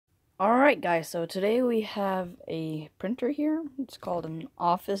Alright guys, so today we have a printer here. It's called an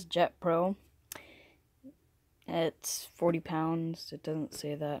Office Jet Pro. It's 40 pounds. It doesn't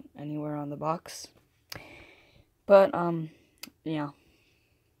say that anywhere on the box. But, yeah.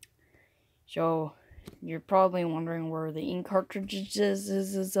 So, you're probably wondering where the ink cartridges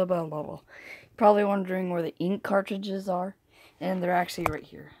Probably wondering where the ink cartridges are. And they're actually right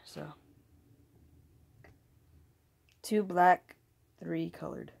here, so. 2 black, 3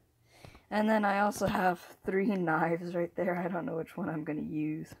 colored. And then I also have 3 knives right there. I don't know which one I'm going to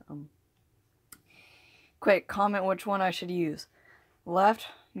use. Quick, comment which one I should use. Left,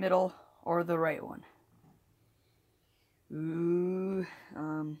 middle, or the right one. Ooh,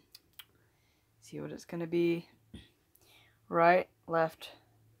 see what it's going to be. Right, left.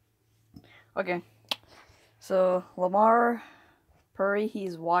 Okay. So, Lamar Purry,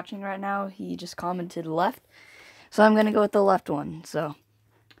 he's watching right now. He just commented left. So I'm going to go with the left one. So,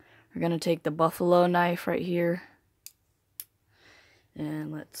 we're going to take the buffalo knife right here.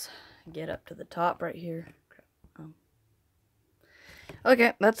 And let's get up to the top right here.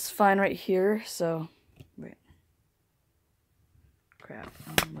 Okay, that's fine right here. So, wait. Crap.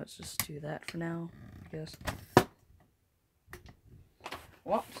 Let's just do that for now, I guess.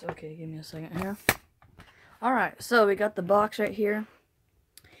 Whoops. Okay, give me a second here. Alright, so we got the box right here.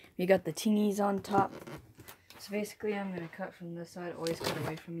 We got the tingies on top. So basically, I'm going to cut from this side. Always cut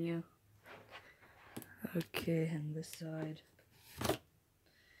away from you. Okay, and this side.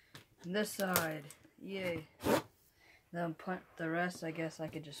 And this side. Yay. Then punch the rest. I guess I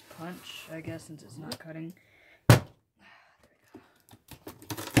could just punch, I guess, since it's not cutting.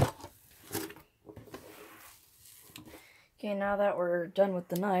 Okay, now that we're done with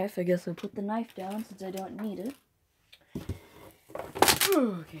the knife, I guess I'll put the knife down since I don't need it.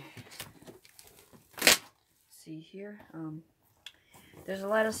 Okay. See here, there's a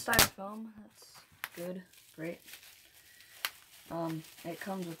lot of styrofoam. That's good, great. It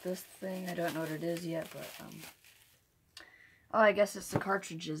comes with this thing. I don't know what it is yet, but oh, I guess it's the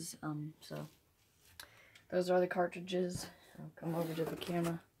cartridges. So those are the cartridges. I'll come over to the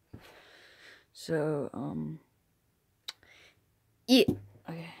camera. So, yeah.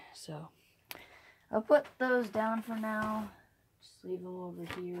 Okay, so I'll put those down for now. Just leave them over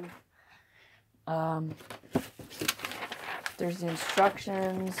here. There's the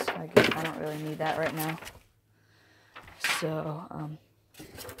instructions. I don't really need that right now. So,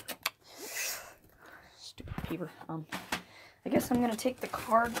 stupid paper. I guess I'm gonna take the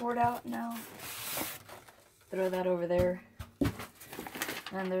cardboard out now. Throw that over there.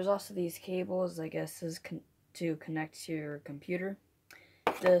 And there's also these cables, I guess, is to connect to your computer.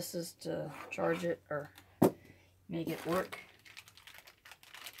 This is to charge it or make it work.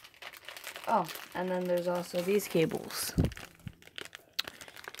 Oh, and then there's also these cables.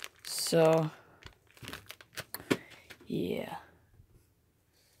 So, yeah.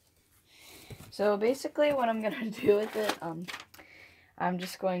 So basically what I'm going to do with it, I'm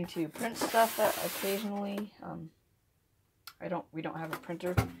just going to print stuff occasionally. We don't have a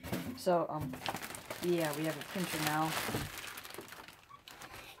printer. So, yeah, we have a printer now.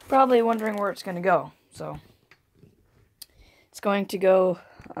 Probably wondering where it's going to go. So, it's going to go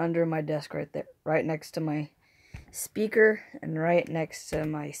under my desk right there, right next to my speaker and right next to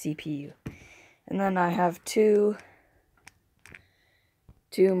my CPU. And then I have two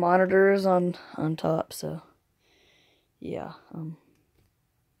monitors on top, so yeah.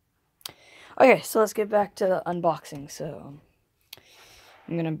 Okay, so let's get back to the unboxing. So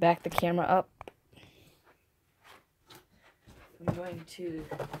I'm gonna back the camera up. I'm going to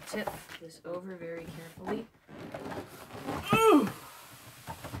tip this over very carefully.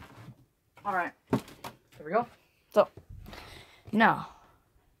 Alright, there we go. So, now,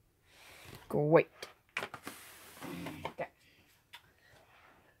 great. Okay.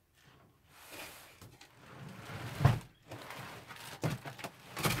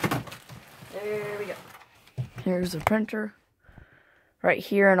 There we go. Here's the printer. Right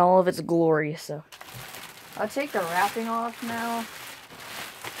here in all of its glory, so. I'll take the wrapping off now.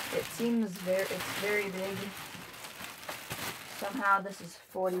 It seems it's very big. Somehow this is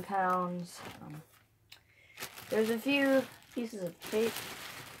 40 pounds. There's a few pieces of tape,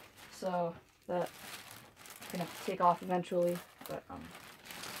 so that I'm gonna have to take off eventually. But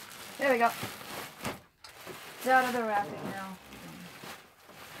there we go. It's out of the wrapping now.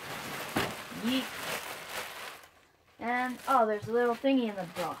 Yeet. And oh, there's a little thingy in the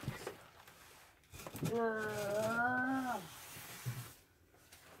box.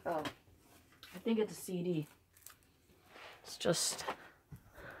 Oh, I think it's a CD. It's just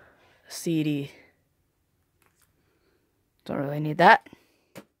a CD. Don't really need that.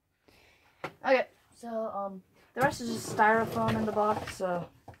 Okay, so the rest is just styrofoam in the box, so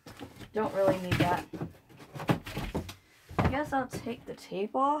don't really need that. I guess I'll take the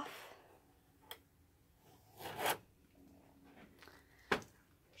tape off.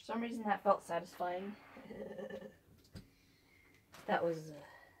 For some reason that felt satisfying. That was a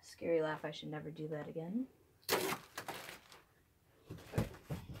scary laugh. I should never do that again.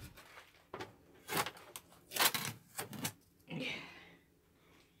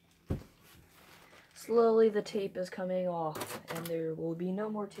 Slowly the tape is coming off, and there will be no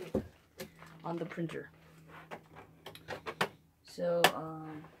more tape on the printer. So,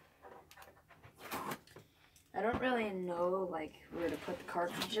 I don't really know, like, where to put the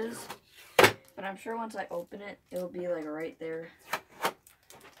cartridges, but I'm sure once I open it, it'll be, like, right there.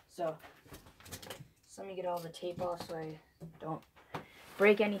 So let me get all the tape off so I don't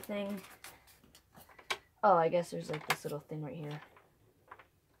break anything. Oh, I guess there's, like, this little thing right here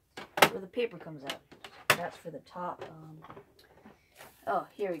where the paper comes out. That's for the top. Oh,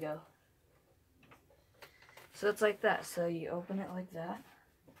 here we go. So it's like that. So you open it like that,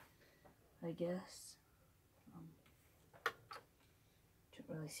 I guess. Don't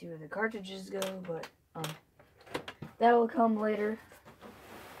really see where the cartridges go, but that will come later.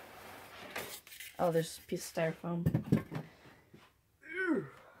 Oh, there's a piece of styrofoam.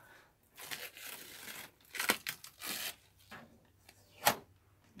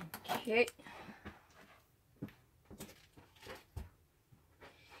 Okay.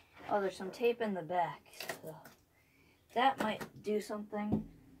 Oh, there's some tape in the back. So that might do something,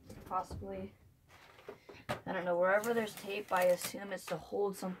 possibly. I don't know. Wherever there's tape, I assume it's to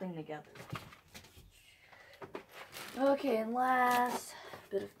hold something together. Okay, and last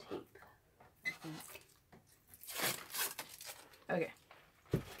bit of tape. Okay.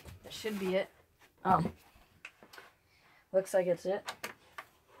 That should be it. Looks like it's it.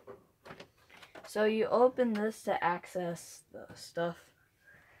 So you open this to access the stuff.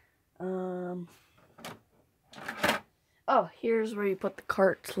 Oh, here's where you put the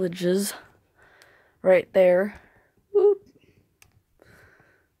cartridges. Right there. Whoop.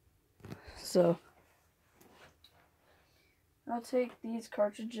 So I'll take these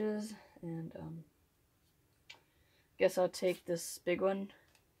cartridges and guess I'll take this big one.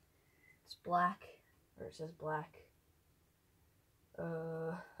 It's black, or it says black.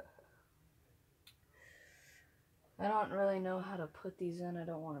 I don't really know how to put these in. I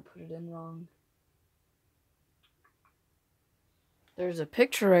don't want to put it in wrong. There's a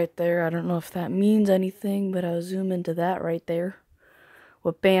picture right there. I don't know if that means anything, but I'll zoom into that right there.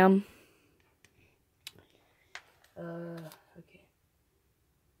 With BAM. Okay.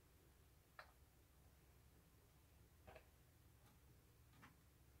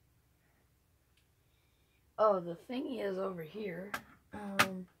 Oh, the thingy is over here.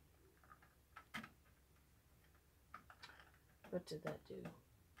 What did that do?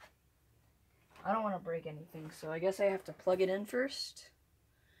 I don't want to break anything, so I guess I have to plug it in first.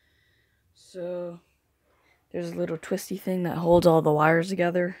 So there's a little twisty thing that holds all the wires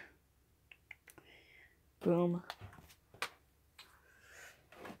together. Boom.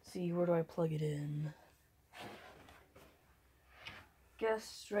 Let's see, where do I plug it in?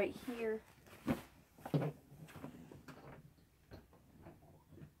 Guess right here.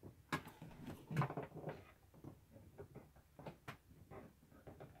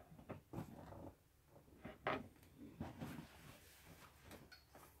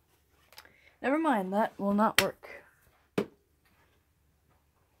 Never mind, that will not work.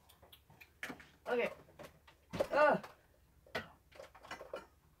 Okay. Okay,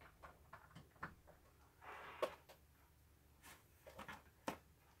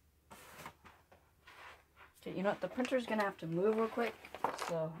 you know what? The printer's gonna have to move real quick.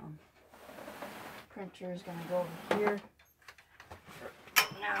 So, printer's gonna go over here.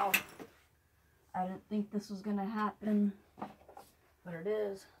 Now, I didn't think this was gonna happen, but it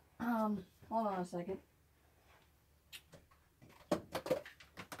is. Hold on a second.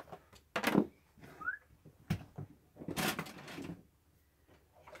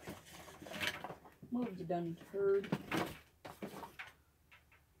 Move, you done turd.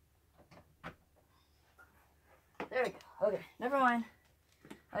 There we go. Okay, never mind.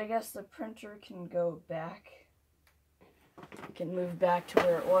 I guess the printer can go back. It can move back to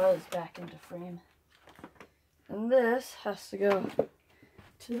where it was, back into frame. And this has to go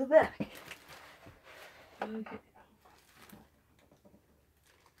to the back. Okay.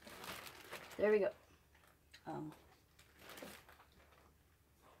 There we go.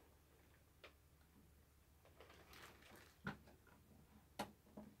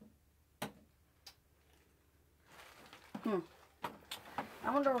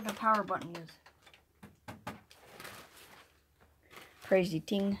 I'm wonder what the power button is. Crazy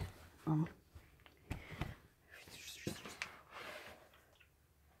thing.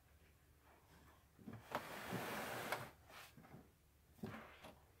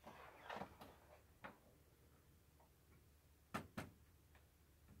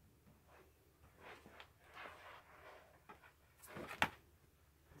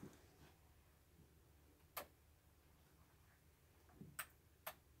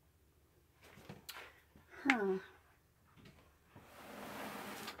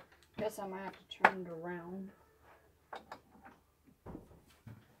 Guess I might have to turn it around.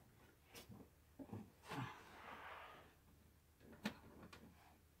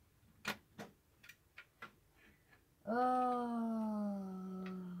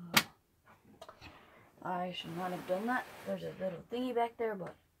 I should not have done that. There's a little thingy back there,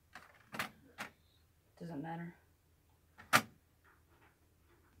 but it doesn't matter.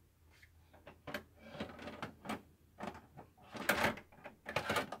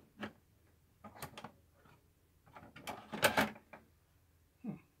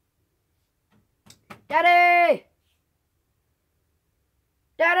 Daddy!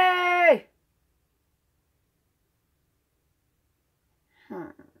 Daddy!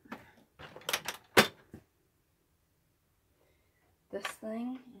 This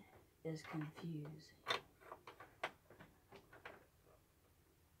thing is confusing.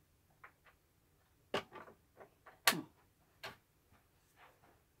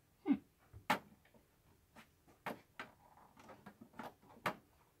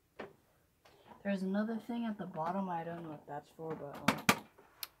 There's another thing at the bottom. I don't know what that's for, but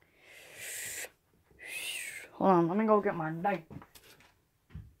hold on, let me go get my knife.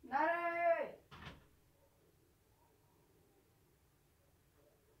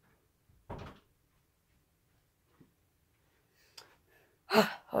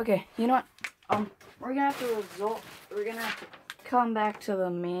 Okay, you know what? We're gonna have to come back to the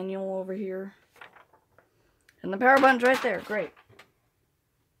manual over here. And the power button's right there. Great.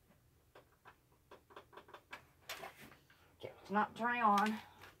 Okay, it's not turning on.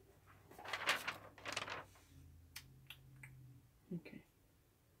 Okay.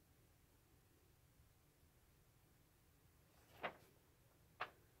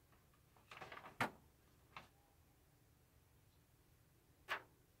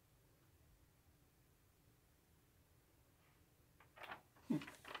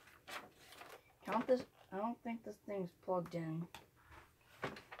 Count this. I don't think this thing's plugged in.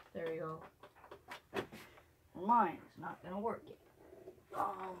 There you go. Mine is not gonna work yet.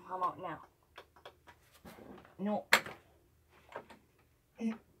 How about now? No.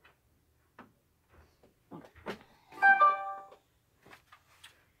 Okay.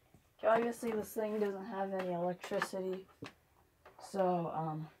 Obviously this thing doesn't have any electricity. So,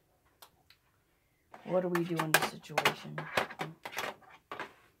 what do we do in this situation?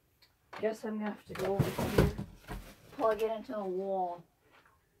 Guess I'm gonna have to go over here, plug it into the wall.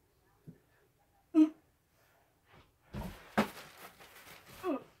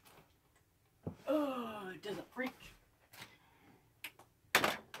 It doesn't reach.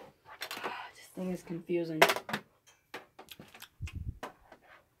 This thing is confusing.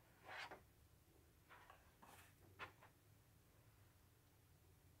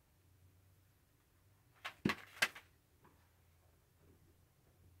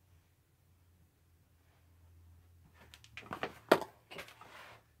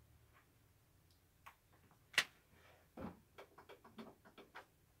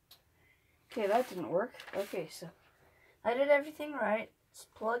 Okay, that didn't work. Okay, so I did everything right. It's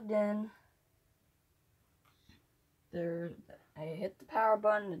plugged in. There, I hit the power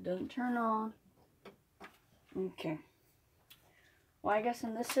button. It doesn't turn on. Okay. Well, I guess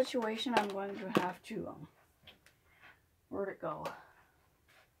in this situation, I'm going to have to, where'd it go?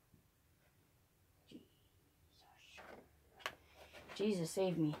 Jesus,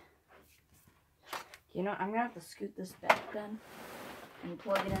 save me. You know, I'm going to have to scoot this back then and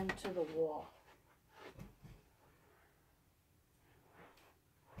plug it into the wall.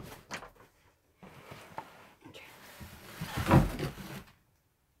 Okay.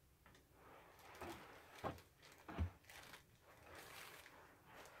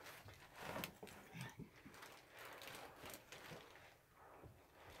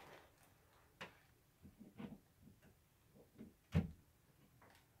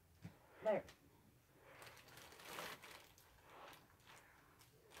 There.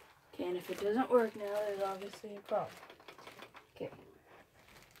 Okay, and if it doesn't work now, there's obviously a problem. Okay.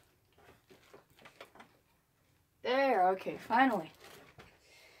 There, okay, finally.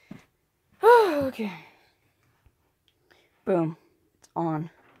 Okay. Boom. It's on.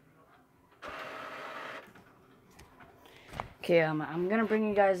 Okay, I'm gonna bring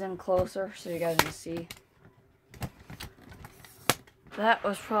you guys in closer so you guys can see. That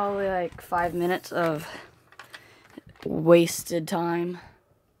was probably like 5 minutes of wasted time.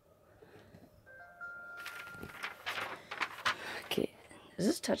 Okay, is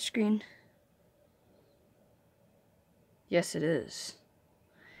this touchscreen? Yes, it is.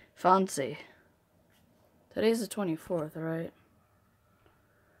 Fancy. Today's the 24th, right?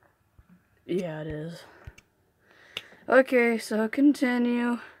 Yeah, it is. Okay, so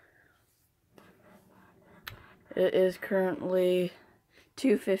continue. It is currently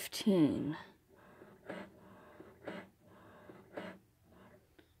 2:15.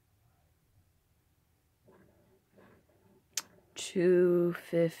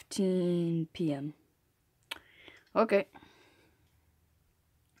 2:15 p.m. Okay.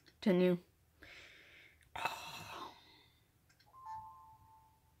 Continue.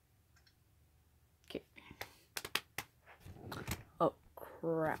 Okay. Oh,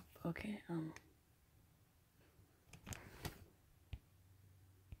 crap. Okay,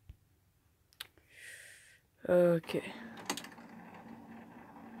 Okay.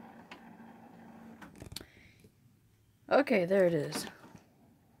 Okay, there it is.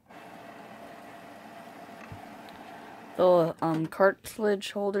 The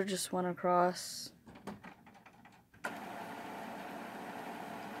cartridge holder just went across.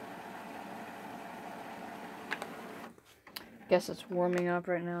 Guess it's warming up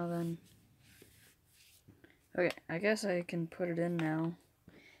right now then. Okay, I guess I can put it in now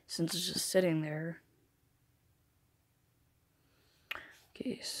since it's just sitting there.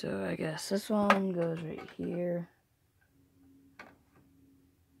 Okay, so I guess this one goes right here.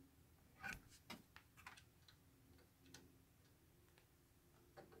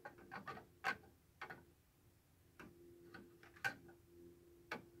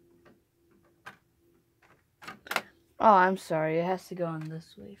 Oh, I'm sorry. It has to go on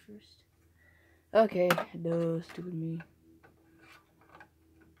this way first. Okay, no, stupid me.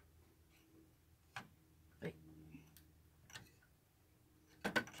 Wait.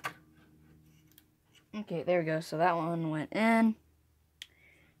 Okay, there we go. So that one went in.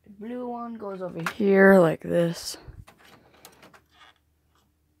 The blue one goes over here like this.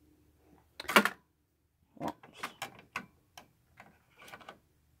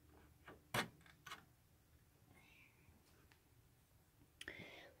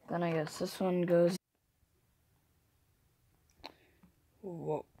 Then I guess this one goes.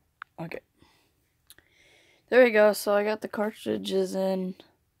 Whoa. Okay. There we go. So I got the cartridges in.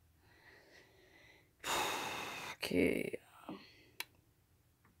 Okay.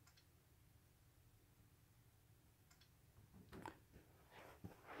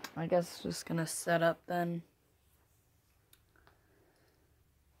 I guess just gonna set up then.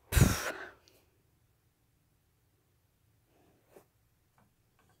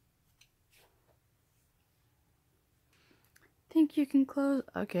 Think you can close?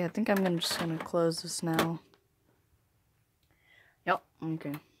 Okay, I think I'm just gonna close this now. Yep,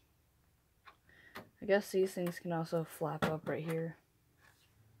 okay. I guess these things can also flap up right here.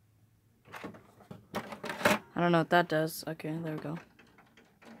 I don't know what that does. Okay, there we go.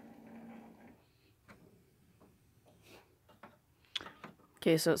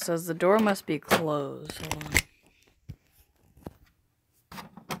 Okay, so it says the door must be closed. Hold on.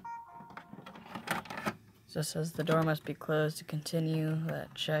 So it says the door must be closed to continue.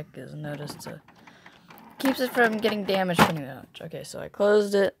 That check is noticed to keeps it from getting damaged from the ouch. Okay, so I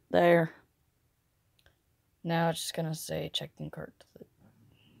closed it there. Now it's just gonna say checking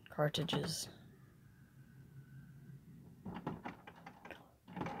cartridges.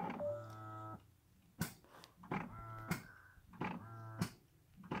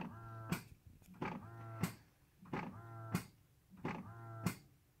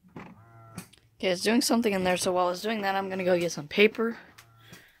 Okay, it's doing something in there, so while it's doing that, I'm gonna go get some paper.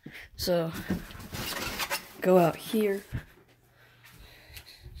 So, go out here.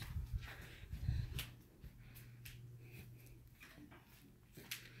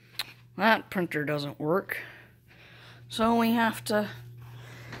 That printer doesn't work. So we have to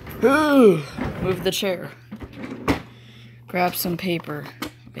move the chair. Grab some paper.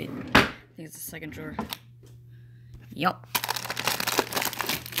 Wait, I think it's the second drawer. Yup.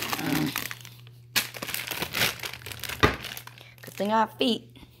 Good thing I have feet.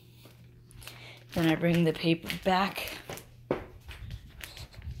 Then I bring the paper back.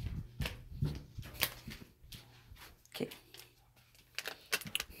 Okay.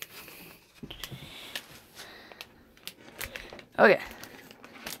 Okay.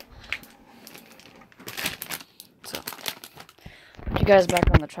 So, what you guys back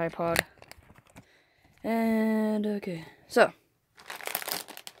on the tripod. And okay, so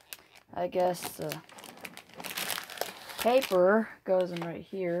I guess the paper goes in right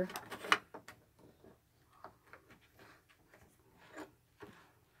here.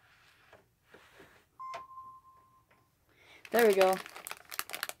 There we go.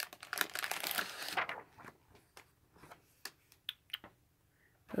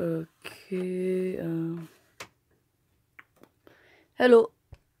 Okay, hello.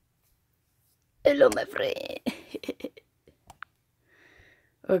 Hello, my friend.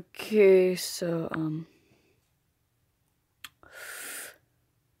 Okay, so,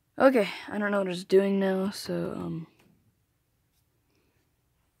 okay, I don't know what it's doing now, so,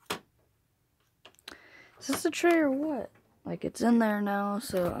 is this a tray or what? Like, it's in there now,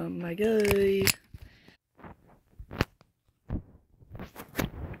 so, my guy.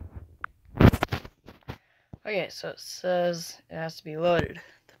 Okay, so it says it has to be loaded.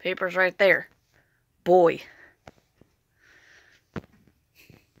 The paper's right there. Boy.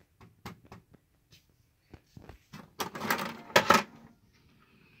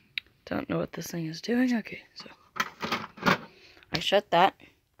 Don't know what this thing is doing. Okay, so I shut that.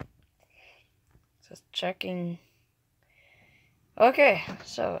 Just checking. Okay,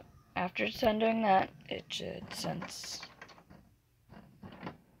 so after it's done doing that, it should sense.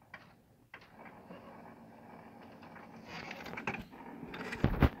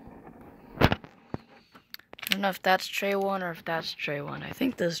 I don't know if that's tray 1 or if that's tray 1. I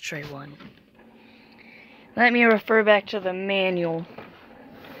think this is tray 1. Let me refer back to the manual.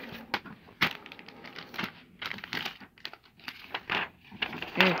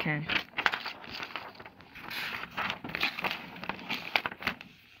 Okay.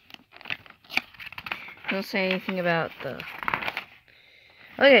 Don't say anything about the...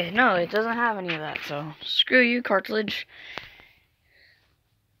 Okay, no, it doesn't have any of that, so screw you, cartridge.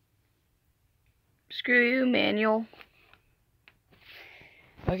 Screw you, manual.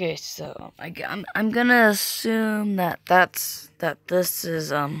 Okay, so I'm gonna assume that this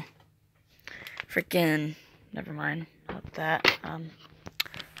is freaking, never mind about that.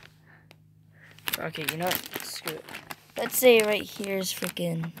 Okay, you know what? Screw it. Let's say right here is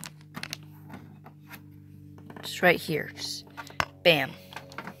freaking, just right here, just bam.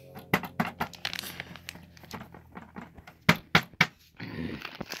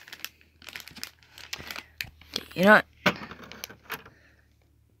 You know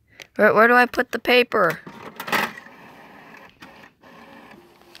what? Where do I put the paper?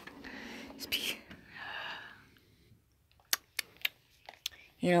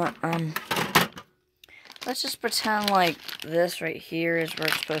 You know what, let's just pretend like this right here is where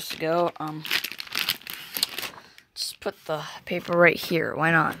it's supposed to go. Just put the paper right here.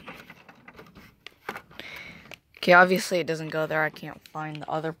 Why not? Okay, obviously it doesn't go there. I can't find the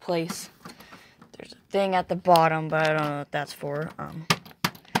other place. There's a thing at the bottom, but I don't know what that's for.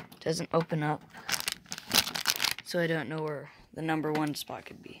 It doesn't open up. So I don't know where the number 1 spot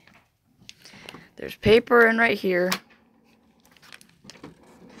could be. There's paper in right here.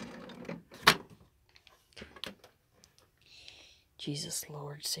 Jesus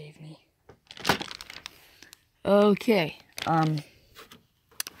Lord, save me. Okay,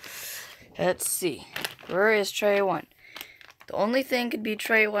 let's see. Where is tray 1? The only thing could be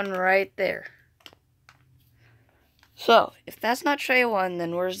tray 1 right there. So, if that's not tray 1,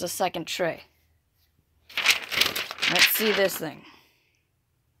 then where's the second tray? Let's see this thing.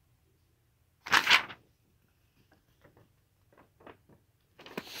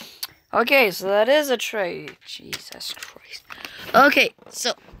 Okay, so that is a tray. Jesus Christ. Okay,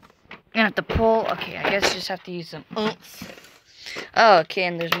 so I'm gonna have to pull. Okay, I guess you just have to use some oomph. Oh, okay,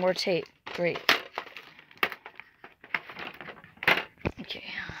 and there's more tape. Great. Okay.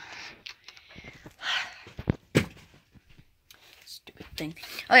 Stupid thing.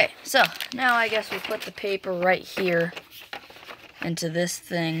 Okay, so now I guess we put the paper right here into this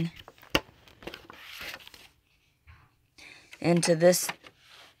thing. Into this.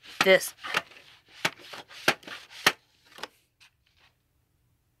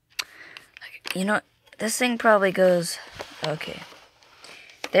 You know, this thing probably goes, okay,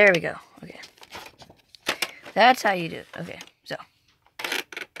 there we go, okay, that's how you do it. Okay, so,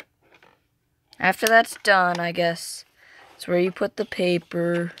 after that's done, I guess, it's where you put the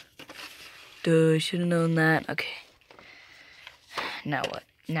paper. Duh, I should have known that. Okay, now what,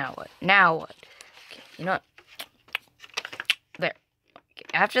 now what, now what? Okay, you know what, there, okay,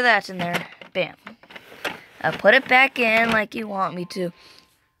 after that's in there, bam, I'll put it back in like you want me to.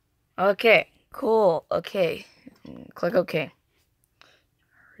 Okay. Cool. Okay. Click OK.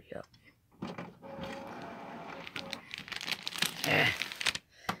 Hurry up.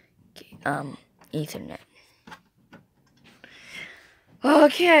 Ethernet.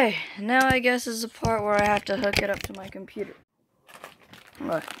 Okay, now I guess is the part where I have to hook it up to my computer.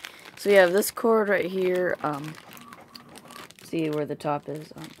 Alright, so you have this cord right here, see where the top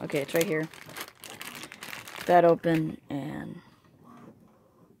is, okay, it's right here. That open, and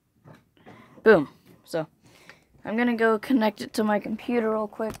boom. So, I'm gonna go connect it to my computer real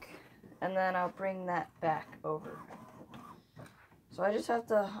quick, and then I'll bring that back over. So I just have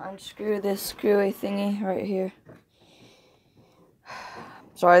to unscrew this screwy thingy right here.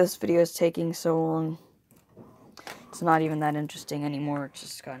 Sorry this video is taking so long. It's not even that interesting anymore, it's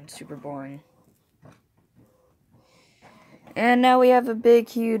just gotten super boring. And now we have a big,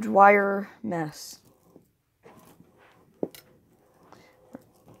 huge wire mess.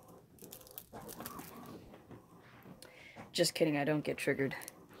 Just kidding, I don't get triggered.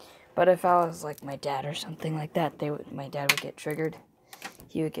 But if I was like my dad or something like that, my dad would get triggered.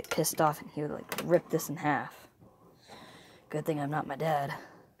 He would get pissed off and he would like rip this in half. Good thing I'm not my dad.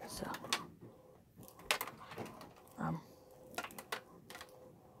 So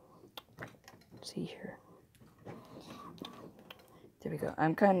see here. There we go.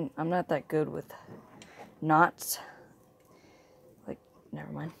 I'm not that good with knots. Like,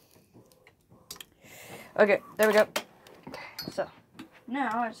 never mind. Okay, there we go. Okay, so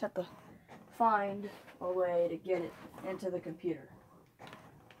now I just have to find a way to get it into the computer.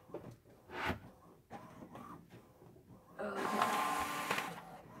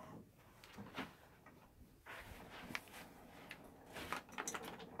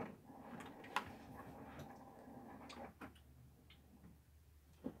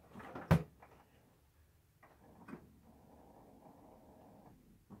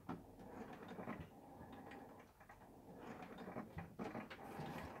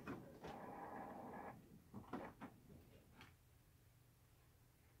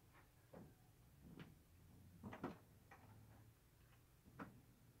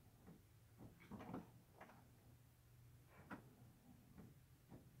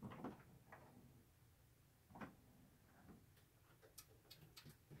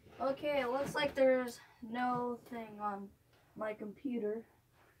 Okay, it looks like there's no thing on my computer.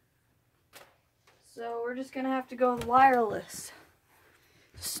 So we're just gonna have to go with wireless.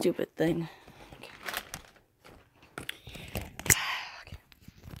 Stupid thing. Okay. Okay.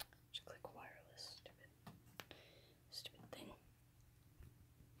 Just click wireless. Stupid thing.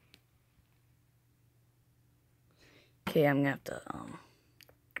 Okay, I'm gonna have to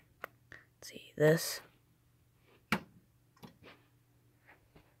let's see this.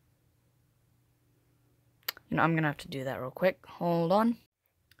 You know, I'm gonna have to do that real quick. Hold on.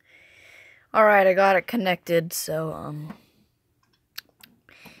 Alright, I got it connected, so,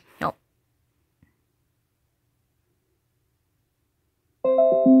 nope.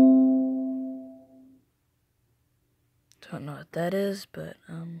 Don't know what that is, but,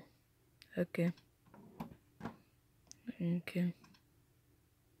 okay. Okay.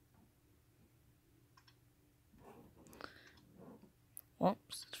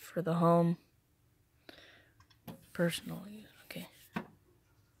 Whoops, it's for the home. Personal use, okay. Got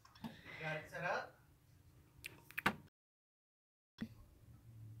it set up?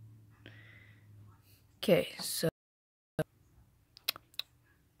 Okay, so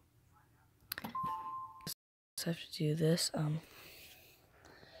I have to do this.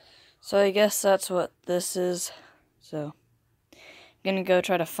 So I guess that's what this is. So I'm gonna go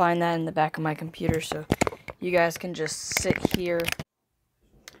try to find that in the back of my computer so you guys can just sit here.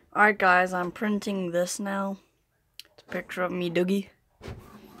 Alright guys, I'm printing this now. It's a picture of me Dougie.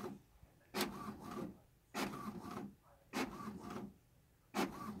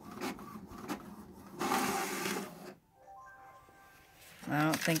 I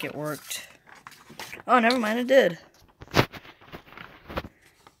don't think it worked. Oh, never mind, it did.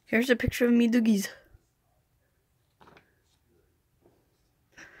 Here's a picture of me Dougies.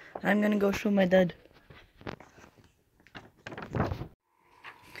 I'm gonna go show my dad.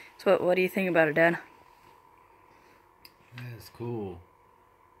 So what do you think about it, Dad? That's cool.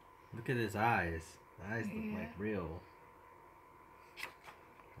 Look at his eyes. The eyes look like real.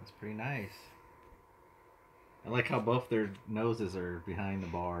 That's pretty nice. I like how both their noses are behind the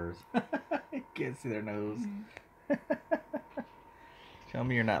bars. You can't see their nose. Tell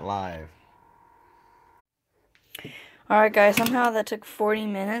me you're not live. Alright guys, somehow that took 40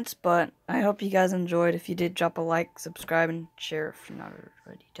 minutes, but I hope you guys enjoyed. If you did, drop a like, subscribe, and share if you're not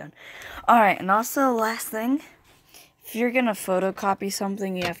already done. Alright, and also last thing, if you're gonna photocopy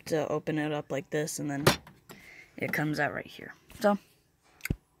something, you have to open it up like this, and then it comes out right here. So,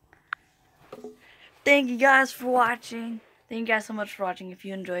 thank you guys for watching. Thank you guys so much for watching. If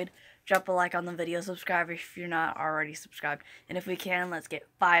you enjoyed, drop a like on the video. Subscribe if you're not already subscribed. And if we can, let's get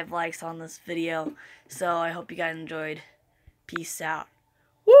 5 likes on this video. So I hope you guys enjoyed. Peace out.